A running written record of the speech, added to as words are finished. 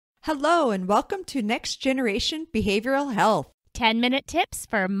Hello and welcome to Next Generation Behavioral Health. 10-minute tips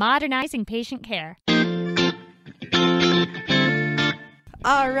for modernizing patient care.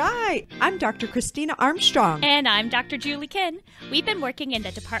 All right, I'm Dr. Christina Armstrong. And I'm Dr. Julie Kinn. We've been working in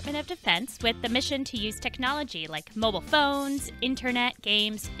the Department of Defense with the mission to use technology like mobile phones, internet,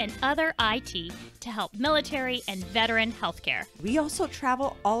 games, and other IT to help military and veteran healthcare. We also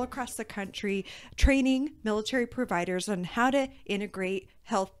travel all across the country training military providers on how to integrate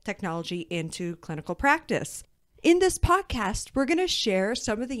health technology into clinical practice. In this podcast, we're going to share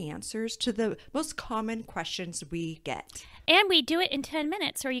some of the answers to the most common questions we get. And we do it in 10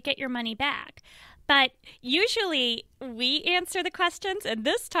 minutes or you get your money back. But usually we answer the questions, and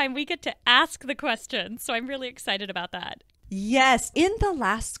this time we get to ask the questions. So I'm really excited about that. Yes, in the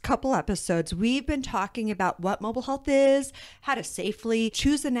last couple episodes, we've been talking about what mobile health is, how to safely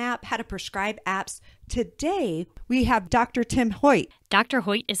choose an app, how to prescribe apps. Today, we have Dr. Tim Hoyt. Dr.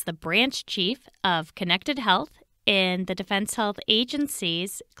 Hoyt is the branch chief of Connected Health in the Defense Health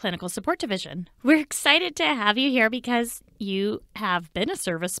Agency's Clinical Support Division. We're excited to have you here because you have been a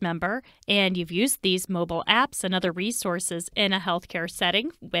service member and you've used these mobile apps and other resources in a healthcare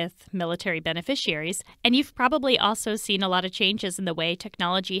setting with military beneficiaries. And you've probably also seen a lot of changes in the way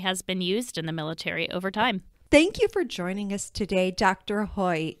technology has been used in the military over time. Thank you for joining us today, Dr.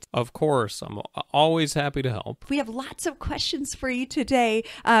 Hoyt. Of course. I'm always happy to help. We have lots of questions for you today.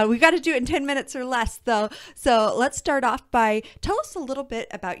 We got to do it in 10 minutes or less, though. So let's start off by tell us a little bit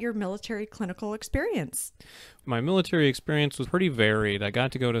about your military clinical experience. My military experience was pretty varied. I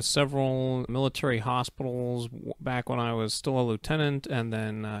got to go to several military hospitals back when I was still a lieutenant, and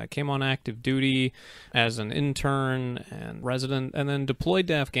then came on active duty as an intern and resident, and then deployed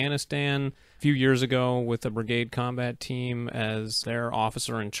to Afghanistan a few years ago with the brigade combat team as their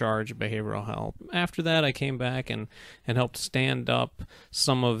officer in charge of behavioral health. After that, I came back and helped stand up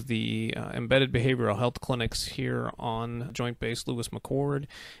some of the embedded behavioral health clinics here on Joint Base Lewis McChord,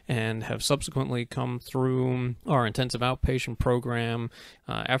 and have subsequently come through our intensive outpatient program.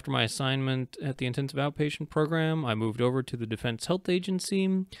 After my assignment at the intensive outpatient program, I moved over to the Defense Health Agency,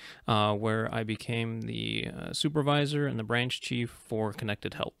 where I became the supervisor and the branch chief for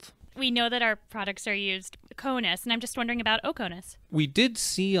Connected Health. We know that our products are used CONUS, and I'm just wondering about OCONUS. We did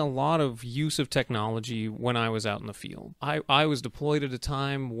see a lot of use of technology when I was out in the field. I was deployed at a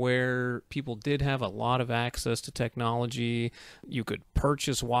time where people did have a lot of access to technology. You could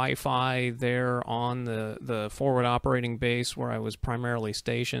purchase Wi-Fi there on the forward operating base where I was primarily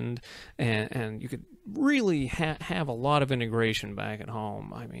stationed, and you could really have a lot of integration back at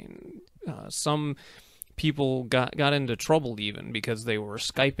home. I mean, some people got into trouble even because they were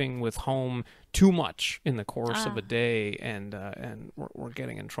Skyping with home too much in the course of a day, and were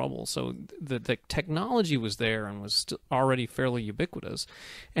getting in trouble. So the technology was there and was already fairly ubiquitous,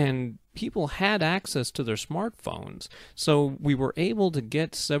 and people had access to their smartphones. So we were able to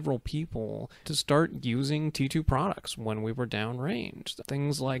get several people to start using T2 products when we were downrange.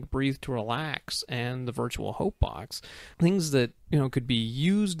 Things like Breathe to Relax and the Virtual Hope Box, things that could be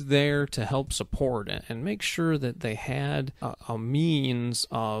used there to help support and make sure that they had a means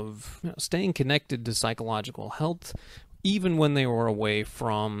of staying connected to psychological health even when they were away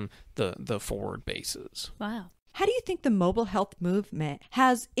from the forward bases. Wow. How do you think the mobile health movement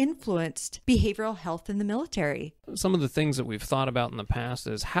has influenced behavioral health in the military? Some of the things that we've thought about in the past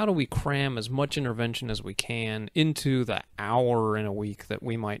is how do we cram as much intervention as we can into the hour in a week that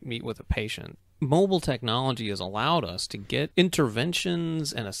we might meet with a patient. Mobile technology has allowed us to get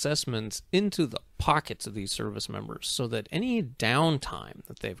interventions and assessments into the pockets of these service members so that any downtime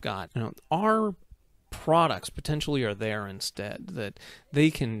that they've got, our products potentially are there instead, that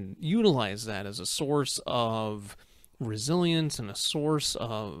they can utilize that as a source of resilience and a source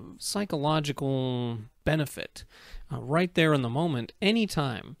of psychological benefit right there in the moment,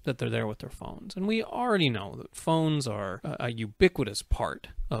 anytime that they're there with their phones. And we already know that phones are a ubiquitous part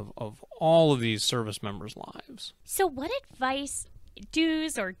of all of these service members' lives. So what advice,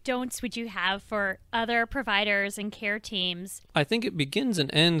 do's or don'ts would you have for other providers and care teams? I think it begins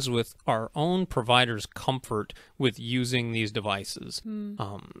and ends with our own providers' comfort with using these devices.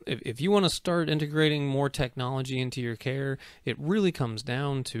 If you want to start integrating more technology into your care, it really comes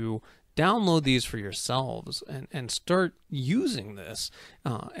down to download these for yourselves and start using this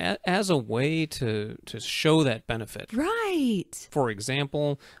as a way to show that benefit. Right. For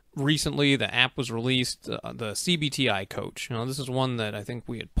example, recently the app was released, the CBTI Coach. This is one that I think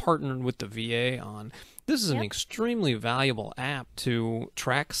we had partnered with the VA on. This is an extremely valuable app to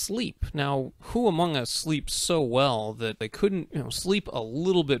track sleep. Now, who among us sleeps so well that they couldn't, sleep a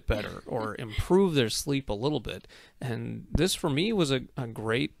little bit better or improve their sleep a little bit? And this, for me, was a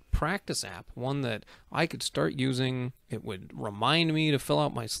great practice app, one that I could start using. It would remind me to fill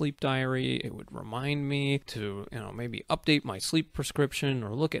out my sleep diary. It would remind me to, maybe update my sleep prescription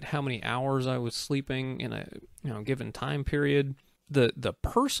or look at how many hours I was sleeping in a, given time period. The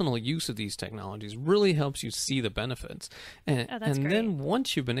personal use of these technologies really helps you see the benefits. And then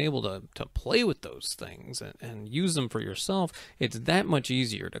once you've been able to play with those things and use them for yourself, it's that much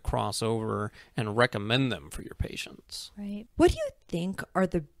easier to cross over and recommend them for your patients. Right. What do you think are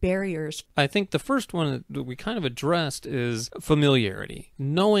the barriers? I think the first one that we kind of addressed is familiarity,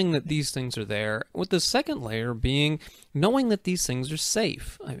 knowing that these things are there, with the second layer being knowing that these things are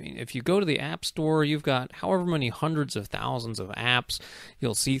safe. I mean, if you go to the App Store, you've got however many hundreds of thousands of apps.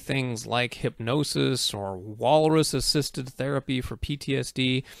 You'll see things like hypnosis or walrus-assisted therapy for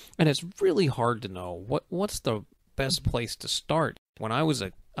PTSD, and it's really hard to know what's the best place to start. When I was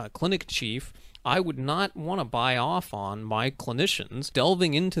a clinic chief, I would not want to buy off on my clinicians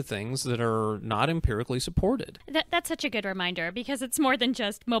delving into things that are not empirically supported. That's such a good reminder, because it's more than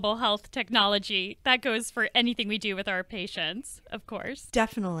just mobile health technology. That goes for anything we do with our patients, of course.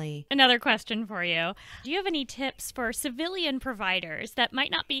 Definitely. Another question for you. Do you have any tips for civilian providers that might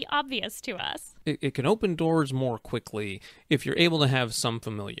not be obvious to us? It can open doors more quickly if you're able to have some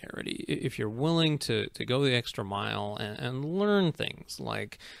familiarity, if you're willing to go the extra mile and learn things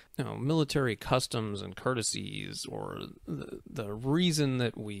like military customs and courtesies, or the reason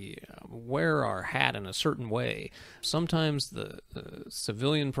that we wear our hat in a certain way. Sometimes the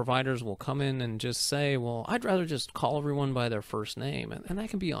civilian providers will come in and just say, well, I'd rather just call everyone by their first name, and that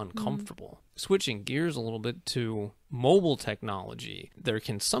can be uncomfortable. Switching gears a little bit to mobile technology, there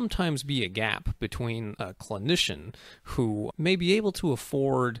can sometimes be a gap between a clinician who may be able to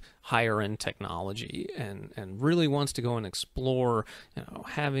afford higher end technology and really wants to go and explore,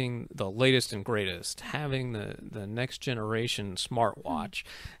 having the latest and greatest, having the next generation smartwatch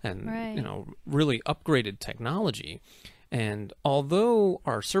and, really upgraded technology. And although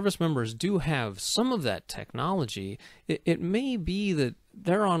our service members do have some of that technology, it may be that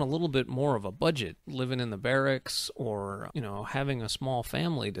they're on a little bit more of a budget, living in the barracks or, having a small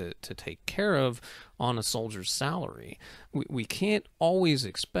family to take care of on a soldier's salary. We can't always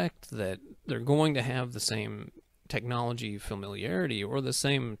expect that they're going to have the same technology familiarity or the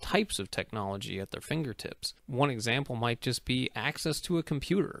same types of technology at their fingertips. One example might just be access to a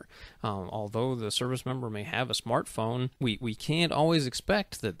computer. Although the service member may have a smartphone, we can't always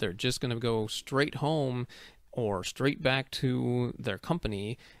expect that they're just going to go straight home or straight back to their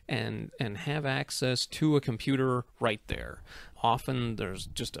company and have access to a computer right there. Often there's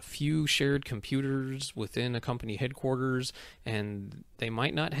just a few shared computers within a company headquarters, and they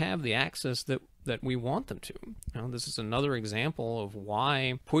might not have the access that we want them to. This is another example of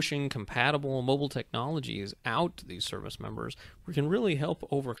why pushing compatible mobile technologies out to these service members can really help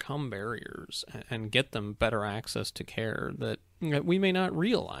overcome barriers and get them better access to care that we may not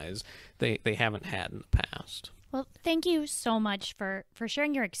realize they haven't had in the past. Well, thank you so much for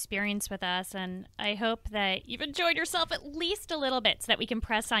sharing your experience with us, and I hope that you've enjoyed yourself at least a little bit so that we can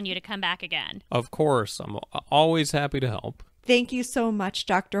press on you to come back again. Of course. I'm always happy to help. Thank you so much,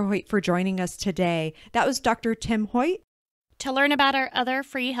 Dr. Hoyt, for joining us today. That was Dr. Tim Hoyt. To learn about our other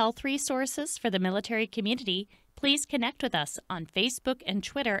free health resources for the military community, please connect with us on Facebook and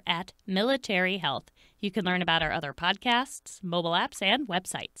Twitter at Military Health. You can learn about our other podcasts, mobile apps, and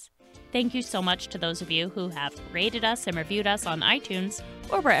websites. Thank you so much to those of you who have rated us and reviewed us on iTunes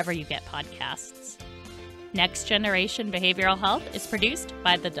or wherever you get podcasts. Next Generation Behavioral Health is produced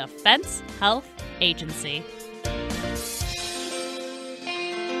by the Defense Health Agency.